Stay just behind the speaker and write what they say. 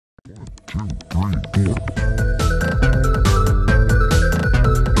Hello,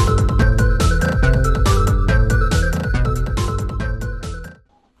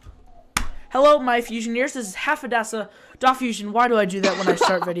 my Fusioneers. This is Half-a-Dassa DocFusion. Why do I do that when I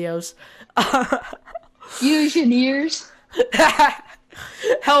start videos? Fusioneers.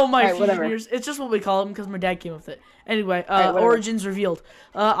 Hello, my Fusioneers. Fusioneers. It's just what we call them because my dad came with it. Anyway, origins revealed.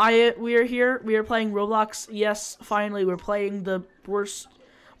 We are here. We are playing Roblox. Yes, finally, we're playing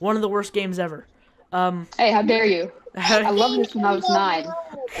one of the worst games ever. Hey, how dare you? I loved this when I was 9.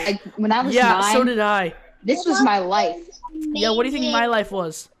 When I was 9. Yeah, so did I. This was my life. Yeah, what do you think my life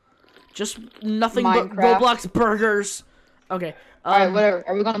was? Just nothing Minecraft. but Roblox burgers. Okay. Alright, whatever.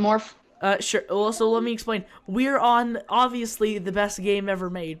 Are we gonna morph? Sure. Well, so let me explain. We're on, obviously, the best game ever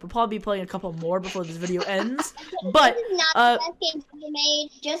made. We'll probably be playing a couple more before this video ends. But, this is not the best game ever made.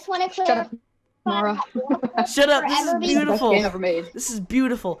 Just want to clear. Shut up, Nora. Shut up. This is beautiful. Best game ever made. This is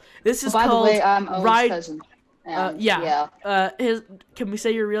beautiful. This is By called the way, I'm Owen's Ride. cousin. Yeah. Can we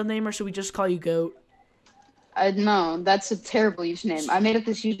say your real name, or should we just call you Goat? No, that's a terrible username. I made up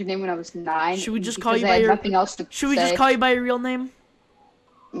this username when I was 9. Should we just call you I by had your? nothing else to Should we say. just call you by your real name?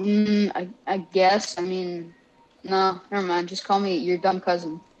 I guess. I mean, no, never mind. Just call me your dumb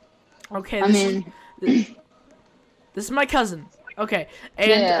cousin. Okay. This is my cousin. Okay.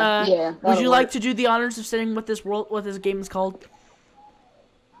 And would you like to do the honors of saying what this game is called?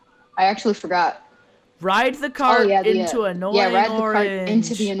 I actually forgot. Ride the cart into annoying ride the orange. cart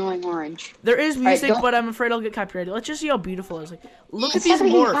into the annoying orange. There is music, but I'm afraid I'll get copyrighted. Let's just see how beautiful it is. Like, look at these It's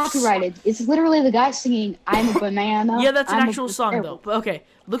not morphs. copyrighted. It's literally the guy singing "I'm a banana." Yeah, that's an I'm actual song though. But okay,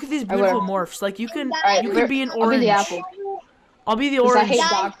 look at these whatever. beautiful morphs. Like you can be an I'll orange. be the apple. I'll be the 'Cause orange. I hate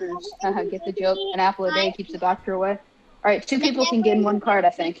doctors. Get the joke? An apple a day keeps the doctor away. All right, 2 people can get in 1 cart, I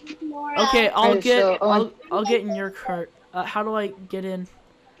think. Okay, I'll Alright, get so, I'll get in your cart. How do I get in?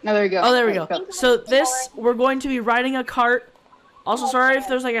 No, there we go. Oh, there we go. So we're going to be riding a cart. Also, sorry if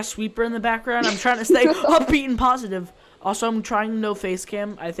there's like a sweeper in the background. I'm trying to stay upbeat and positive. Also, I'm trying no face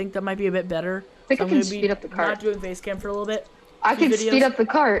cam. I think that might be a bit better. I think So I I'm can gonna speed be up the cart. not doing face cam for a little bit. I can videos. speed up the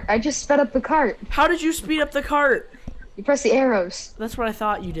cart. I just sped up the cart. How did you speed up the cart? You press the arrows. That's what I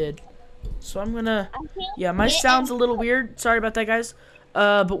thought you did. So I'm gonna. Yeah, my sound's a little weird. Sorry about that, guys.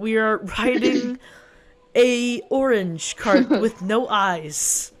 But we are riding a orange cart with no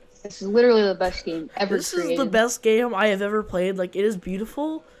eyes. This is literally the best game ever This created. is the best game I have ever played. Like, it is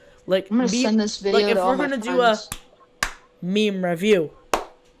beautiful. Like, I'm gonna send this video like, if to all we're my gonna do friends. a meme review,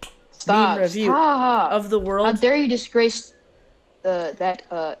 Stop. meme review Stop. of the How world. dare you disgrace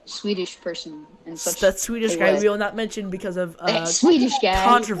that Swedish person in such That Swedish a guy way. we will not mention because of That Swedish guy.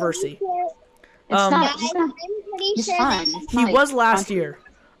 controversy. It's not. It's not. I'm pretty It's sure fine. that It's He not was last controversy. year,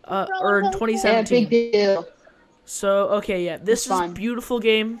 or in Yeah, 2017. big deal. So okay, yeah, this It's is fine. a beautiful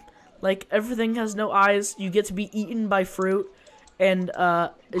game. Like, everything has no eyes. You get to be eaten by fruit, and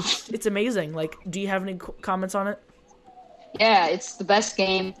it's amazing. Like, do you have any comments on it? Yeah, it's the best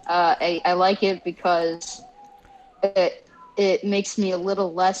game. I like it because it makes me a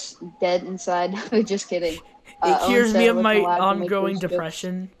little less dead inside. Just kidding. It cures me of my allowed to make ongoing those jokes.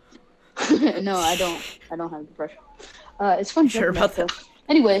 depression. No, I don't. I don't have depression. It's fun. Sure joking about though.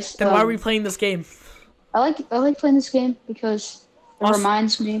 Anyways, Then why are we playing this game? I like playing this game because it Also-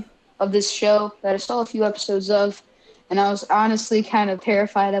 reminds me of this show that I saw a few episodes of, and I was honestly kind of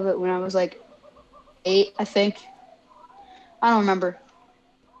terrified of it when I was like 8, I think. I don't remember.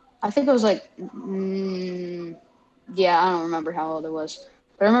 I think I was like, yeah, I don't remember how old I was,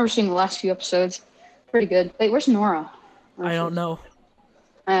 but I remember seeing the last few episodes. Pretty good. Wait, where's Nora? I don't know.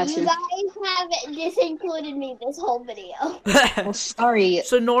 you guys have disincluded me this whole video. Well, sorry.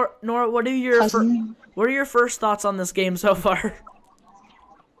 So Nora, what are your Cousin. what are your first thoughts on this game so far?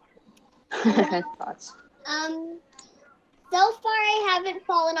 Thoughts. So far I haven't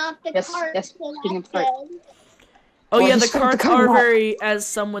fallen off the cart. Yes, so speaking of that's cart. good. Oh Well, yeah, the just start the carts cart are off. very, as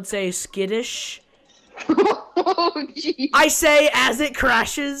some would say, skittish. Oh, jeez. I say as it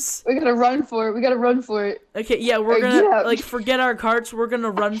crashes. We gotta run for it. We gotta run for it. Okay, yeah, we're Get gonna out. like forget our carts. We're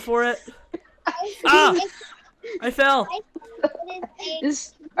gonna run for it. Ah! I fell.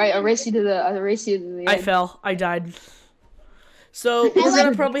 This. All right, I'll race you to the. End. I fell. I died. So we're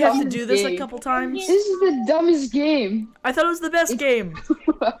gonna probably have to do this a couple times. This is the dumbest game. I thought it was the best game.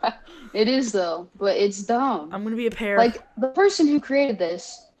 It is though, but it's dumb. I'm gonna be a pair. Like the person who created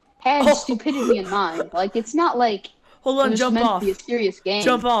this had Oh. stupidity in mind. Like it's not like Hold it on, was jump meant off. to be a serious game.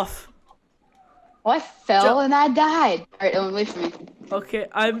 Jump off. Oh, I fell Jump. and I died. All right, Owen, wait for me. Okay,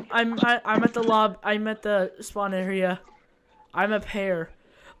 I'm at the I'm at the spawn area. I'm a pair.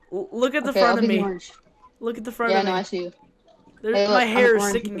 Look at the Okay, front I'll of be the me. orange. Look at the front Yeah, of me. no, I see you. There's, Hey, look, my I'm hair is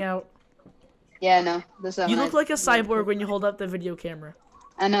orange. sticking out. Yeah, I know. You look like a cyborg when you hold up the video camera.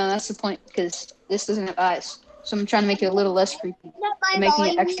 I know, that's the point, because this doesn't have eyes. So I'm trying to make it a little less creepy. My Making it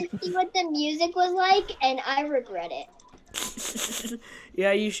volume extra to see what the music was like, and I regret it.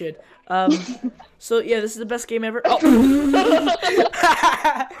 Yeah, you should. So yeah, this is the best game ever. Oh.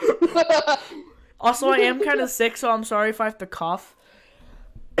 Also, I am kind of sick, so I'm sorry if I have to cough.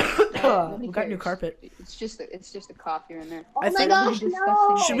 We got new carpet. It's just a cough here and there. Oh my gosh,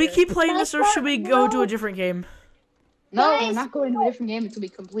 no! Should we keep playing this, or should we go to a different game? No, we're not going to a different game until we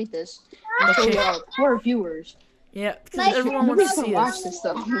complete this. Okay. Show our poor viewers. Yeah, because everyone wants to see watch us. this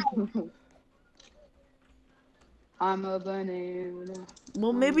stuff. I'm a banana.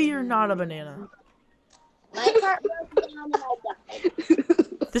 Well, maybe you're not a banana. My cart broke down and I died.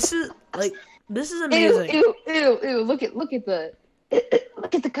 This is amazing. Ew! Look at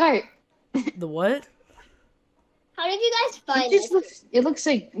the cart. The what? How did you guys find It looks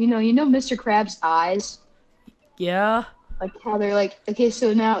like you know Mr. Krabs' eyes. Yeah. Like how they're like. Okay,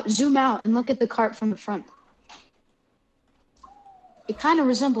 so now zoom out and look at the cart from the front. It kind of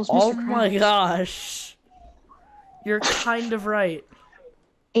resembles Mr. Krabs. Oh my gosh. You're kind of right.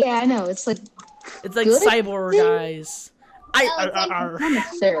 Yeah, I know. It's like good? Cyborg eyes. Not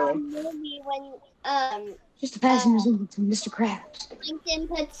necessarily. When Just a passing resemblance to Mr. Krabs. LinkedIn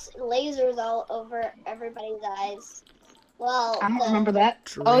puts lasers all over everybody's eyes. Well, I don't remember that.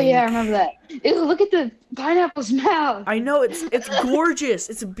 Drink. Oh yeah, I remember that. Ew, look at the pineapple's mouth. I know, it's gorgeous.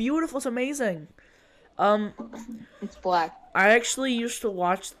 It's beautiful. It's amazing. It's black. I actually used to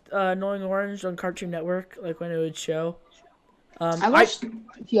watch Annoying Orange on Cartoon Network, like when it would show. I watched a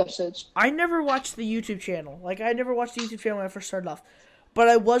few episodes. I never watched the YouTube channel. Like, I never watched the YouTube channel when I first started off. But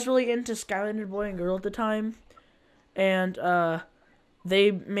I was really into Skylander Boy and Girl at the time. And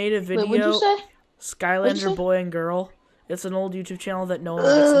they made a video. Wait, what'd you say? Skylander Boy and Girl. It's an old YouTube channel that no one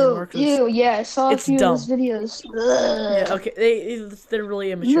likes anymore. Ew, yeah, I saw a few of those videos. Yeah, okay, they're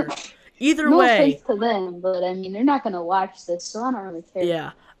really immature. Either no way. offense to them, but I mean, they're not gonna watch this, so I don't really care.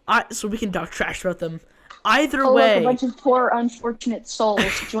 Yeah, so we can talk trash about them. Either Look, way. a bunch of poor, unfortunate souls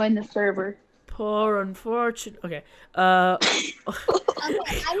join the server. Poor, unfortunate. Okay. Okay,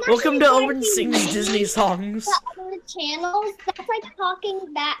 Welcome to Owen Sings Disney Songs. Other channels, that's like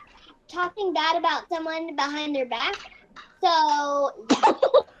talking bad about someone behind their back. So, yeah.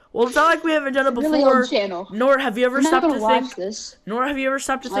 Well, it's not like we haven't done it before. Really old channel. Nora, have you ever stopped to think? This. Nora, have you ever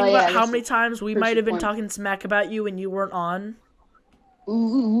stopped to think about how many times we might have been talking smack about you and you weren't on?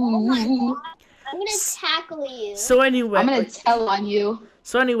 Oh my God. I'm gonna tackle you. So anyway, I'm gonna tell on you.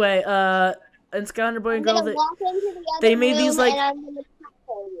 So anyway, and Skylander Boy and Girl, they made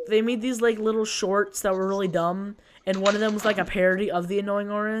these like little shorts that were really dumb, and one of them was like a parody of the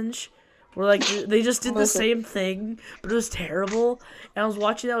Annoying Orange. Where like they just did the same thing, but it was terrible. And I was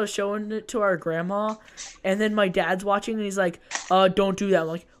watching that, I was showing it to our grandma, and then my dad's watching, and he's like, don't do that. I'm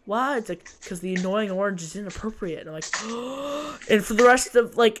like, why? It's like, because the Annoying Orange is inappropriate. And I'm like, and for the rest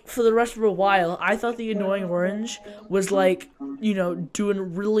of a while, I thought the Annoying Orange was like, you know,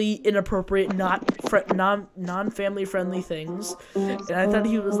 doing really inappropriate, non-family friendly things, and I thought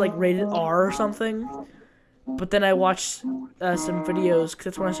he was like rated R or something. But then I watched some videos, because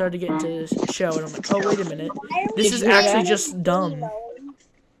that's when I started to get into the show, and I'm like, oh, wait a minute. This is actually just dumb.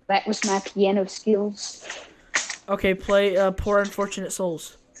 That was my piano skills. Okay, play Poor Unfortunate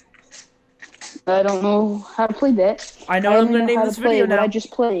Souls. I don't know how to play that. I know what I'm going to name this video now. I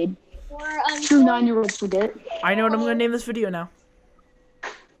just played. True 9-year-olds forget. I know what I'm going to name this video now.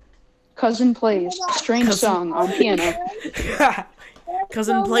 Cousin plays strange song on piano.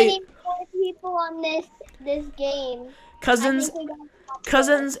 Cousin plays... people on this game.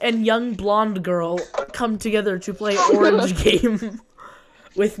 Cousins and young blonde girl come together to play orange game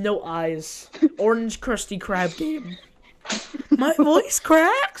with no eyes. Orange Krusty Krab game. My voice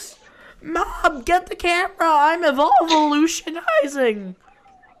cracks. Mom, get the camera. I'm evolutionizing.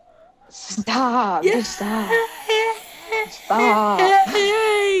 Stop. Yeah. Just stop. Stop.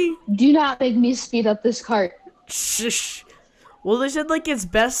 Do not make me speed up this cart. Shh. Well, they said, like, it's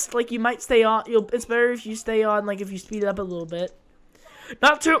best, like, you might stay on, it's better if you stay on, like, if you speed it up a little bit.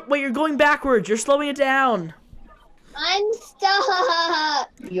 Not to, wait, you're going backwards, you're slowing it down. I'm stuck.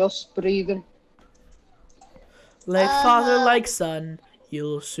 Dios, breathing. Like father, like son,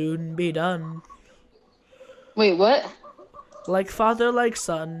 you'll soon be done. Wait, what? Like father, like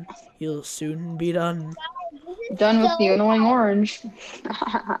son, you'll soon be done. Done with the Annoying Orange.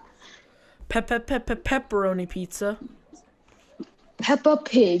 Pepperoni pizza. Peppa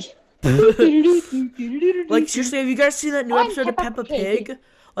Pig. Like, seriously, have you guys seen that new episode of Peppa Pig?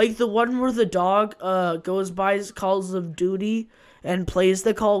 Like, the one where the dog goes by Calls of Duty and plays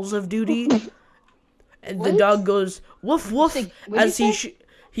the Calls of Duty. And the dog goes woof woof as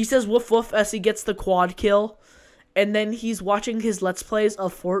he says woof woof as he gets the quad kill. And then he's watching his Let's Plays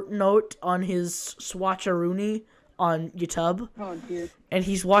of Fortnite on his Swatcheroonie on YouTube. Oh, dear. And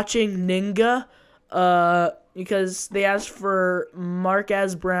he's watching Ninga, because they asked for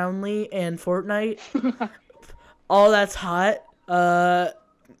Marquez Brownlee and Fortnite. All that's hot.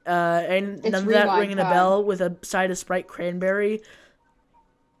 And It's none of that rewind ringing a time. bell with a side of Sprite cranberry.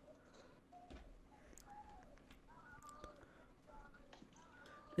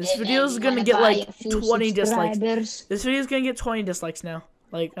 This video is gonna get like 20 dislikes. This video is gonna get 20 dislikes now.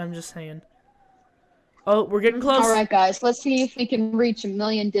 Like, I'm just saying. Oh, we're getting close. All right, guys. Let's see if we can reach 1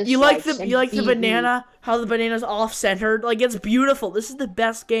 million dislikes. You like the banana? How the banana's off-centered? Like, it's beautiful. This is the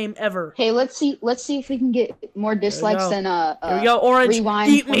best game ever. Hey, let's see if we can get more dislikes than Here we go, Orange. Rewind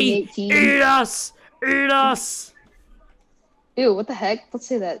Eat me. 2018. Eat us. Eat us. Ew, what the heck? Let's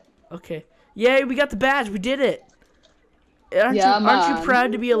say that. Okay. Yay, we got the badge. We did it. Aren't you man.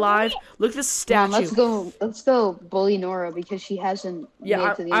 proud to be alive? Look at this statue. Let's go bully Nora because she hasn't made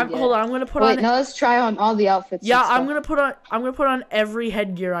it to the end yet. Hold on, I'm gonna put Wait, on. no, let's try on all the outfits. Yeah, and I'm gonna put on every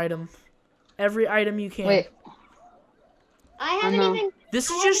headgear item. Every item you can. Wait. I haven't even. This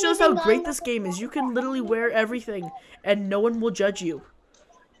just shows how great this game is. You can literally wear everything, and no one will judge you.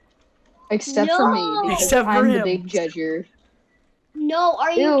 Except for me, No. because Except for I'm him. the big judger. No,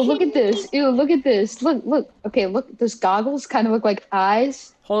 are you Ew, kidding look at this. me? Ew, look at this. Look. Okay, look. Those goggles kind of look like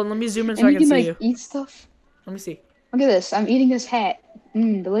eyes. Hold on, let me zoom in so And I you can can, see like, you. eat stuff. Let me see. Look at this. I'm eating this hat.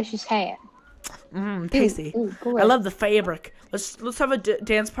 Delicious hat. Tasty. Ew, go I away. love the fabric. Let's have a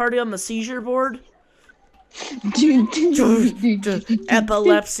dance party on the seizure board.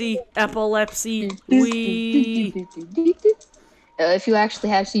 Epilepsy. Wee. If you actually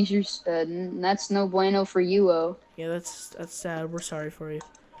have seizures, that's no bueno for you, Yeah, that's sad. We're sorry for you.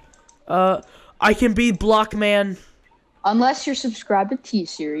 I can be Blockman. Unless you're subscribed to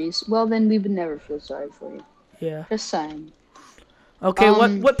T-Series, well then we would never feel sorry for you. Yeah. Just saying. Okay,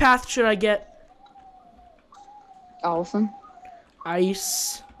 what path should I get? All of them.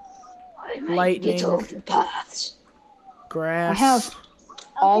 Ice, I might lightning, get all the paths. grass. I have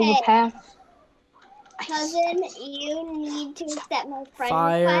all the Okay. paths. Cousin, you need to accept my friend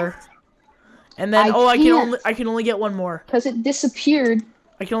Fire. request. And then I I can only get one more. Because it disappeared.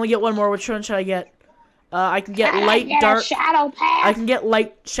 I can only get one more. Which one should I get? I can get light, dark. Shadow path. I can get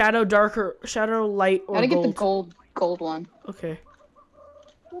light, shadow, darker, shadow, light, or Gotta gold. get the gold one. Okay.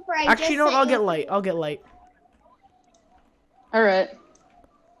 Cooper, I Actually, just you know what? sent I'll you- get light. I'll get light. All right.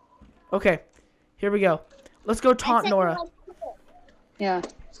 Okay. Here we go. Let's go I taunt sent you Nora. my picture. Yeah.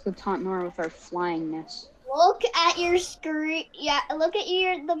 Let's go taunt Nora with our flyingness. Look at your screen. Yeah, look at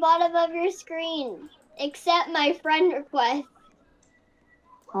the bottom of your screen. Accept my friend request.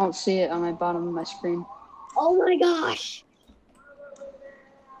 I don't see it on my bottom of my screen. Oh my gosh.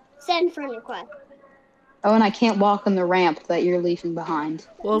 Send friend request. Oh, and I can't walk on the ramp that you're leaving behind.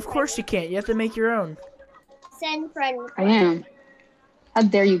 Well, of course you can't. You have to make your own. Send friend request. I am. How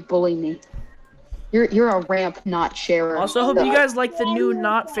dare you bully me? You're a ramp, not sharer. Also, hope you guys like the new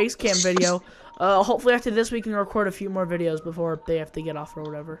not face cam video. Hopefully after this we can record a few more videos before they have to get off or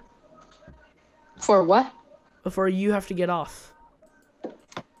whatever. For what? Before you have to get off. What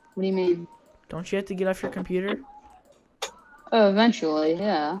do you mean? Don't you have to get off your computer? Oh, eventually,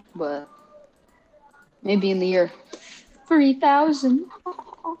 yeah, but maybe in the year 3000.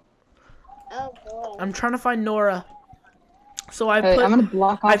 Oh boy. I'm trying to find Nora. So I'm gonna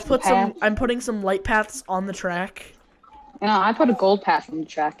block off. I'm putting some light paths on the track. Yeah, I put a gold path on the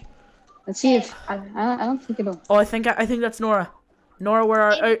track. Let's see if I don't think it'll. Oh, I think that's Nora. Nora,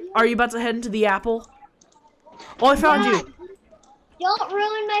 where are you about to head into the apple? Oh, I found you. Don't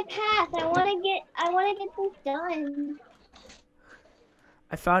ruin my path. I wanna get this done.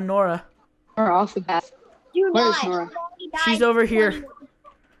 I found Nora. Or off the path. Do Where is not. Nora? I've already died She's over here. 20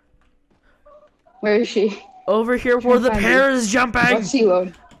 Where is she? Over here where the find pear is jumping. Let's see,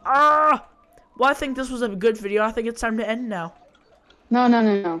 load. Ah! Well, I think this was a good video. I think it's time to end now.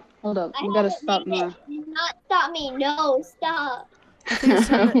 No. Hold up. I We gotta haven't stop made it. Nora. Do not stop me. No, stop.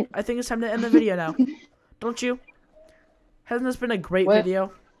 I think it's time to end the video now. Don't you? Hasn't this been a great What?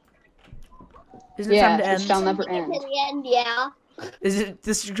 video? Isn't it Yeah, time to it end? shall never Get end. to the end, yeah.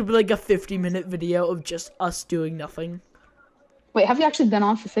 This could be like a 50-minute video of just us doing nothing. Wait, have you actually been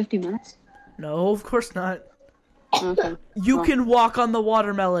on for 50 minutes? No, of course not. Okay. You Oh. can walk on the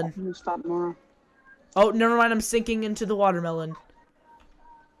watermelon. I'm gonna stop Nora. Oh, never mind. I'm sinking into the watermelon.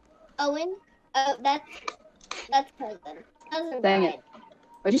 Owen? Oh, that's cousin. Cousin Dang died. it.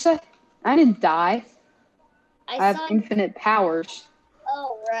 What'd you say? I didn't die. I I have saw. infinite powers.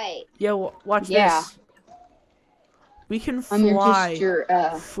 Oh right. Yeah, watch Yeah. this. We can I'm fly, just your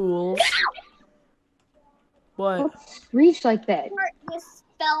fools. What? reach like that. Kart just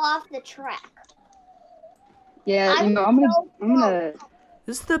fell off the track. Yeah, I'm you know, I'm gonna.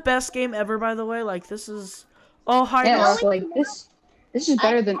 This is the best game ever, by the way. Like, this is... Oh, hi, Yeah, Nora. so, like this is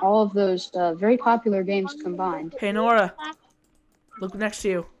better than all of those very popular games combined. Hey, Nora. Look next to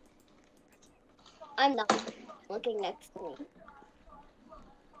you. I'm not looking next to me.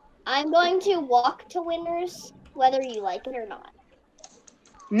 I'm going to walk to winners, whether you like it or not.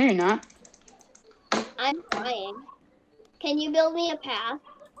 No, you're not. I'm trying. Can you build me a path?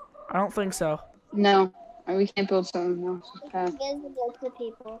 I don't think so. No, we can't build something else. It's invisible to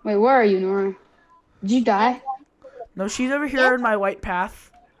people. Wait, where are you, Nora? Did you die? No, she's over here in my white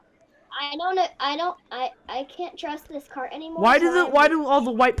path. I don't know. I can't trust this cart anymore. Why so do all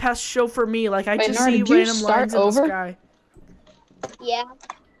the white paths show for me? Like, I Wait, just Nora, see did you random start lines in over? the sky. Yeah.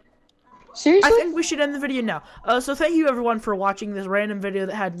 Seriously? I think we should end the video now. So thank you everyone for watching this random video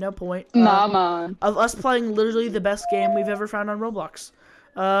that had no point. Nah, man. Of us playing literally the best game we've ever found on Roblox.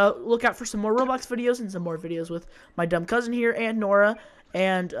 Look out for some more Roblox videos and some more videos with my dumb cousin here and Nora.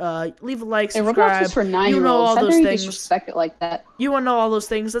 And leave a like, Hey, subscribe. Roblox is for 9-year-olds. You know all How those dare you things. disrespect it like that? You want to know all those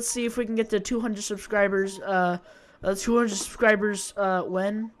things. Let's see if we can get to 200 subscribers. 200 subscribers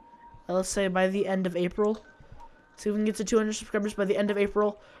when? Let's say by the end of April. See if we can get to 200 subscribers by the end of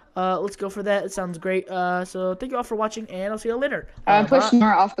April. Let's go for that. It sounds great. So thank you all for watching, and I'll see you later. Push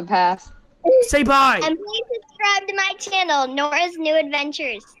Nora off the path. Say bye. And please subscribe to my channel, Nora's New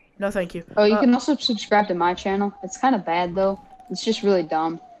Adventures. No, thank you. Oh, you can also subscribe to my channel. It's kind of bad though. It's just really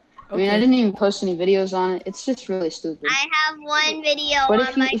dumb. I mean, I Okay. didn't even post any videos on it. It's just really stupid. I have one video But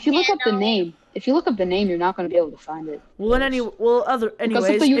on my if you look up the channel. name, you're not going to be able to find it. Well, then Because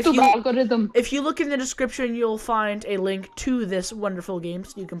anyways, of the YouTube algorithm. if you look in the description, you'll find a link to this wonderful game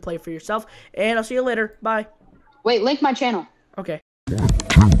so you can play for yourself. And I'll see you later. Bye. Wait, link my channel. Okay.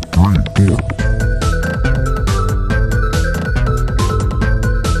 1, 2, 3, 4.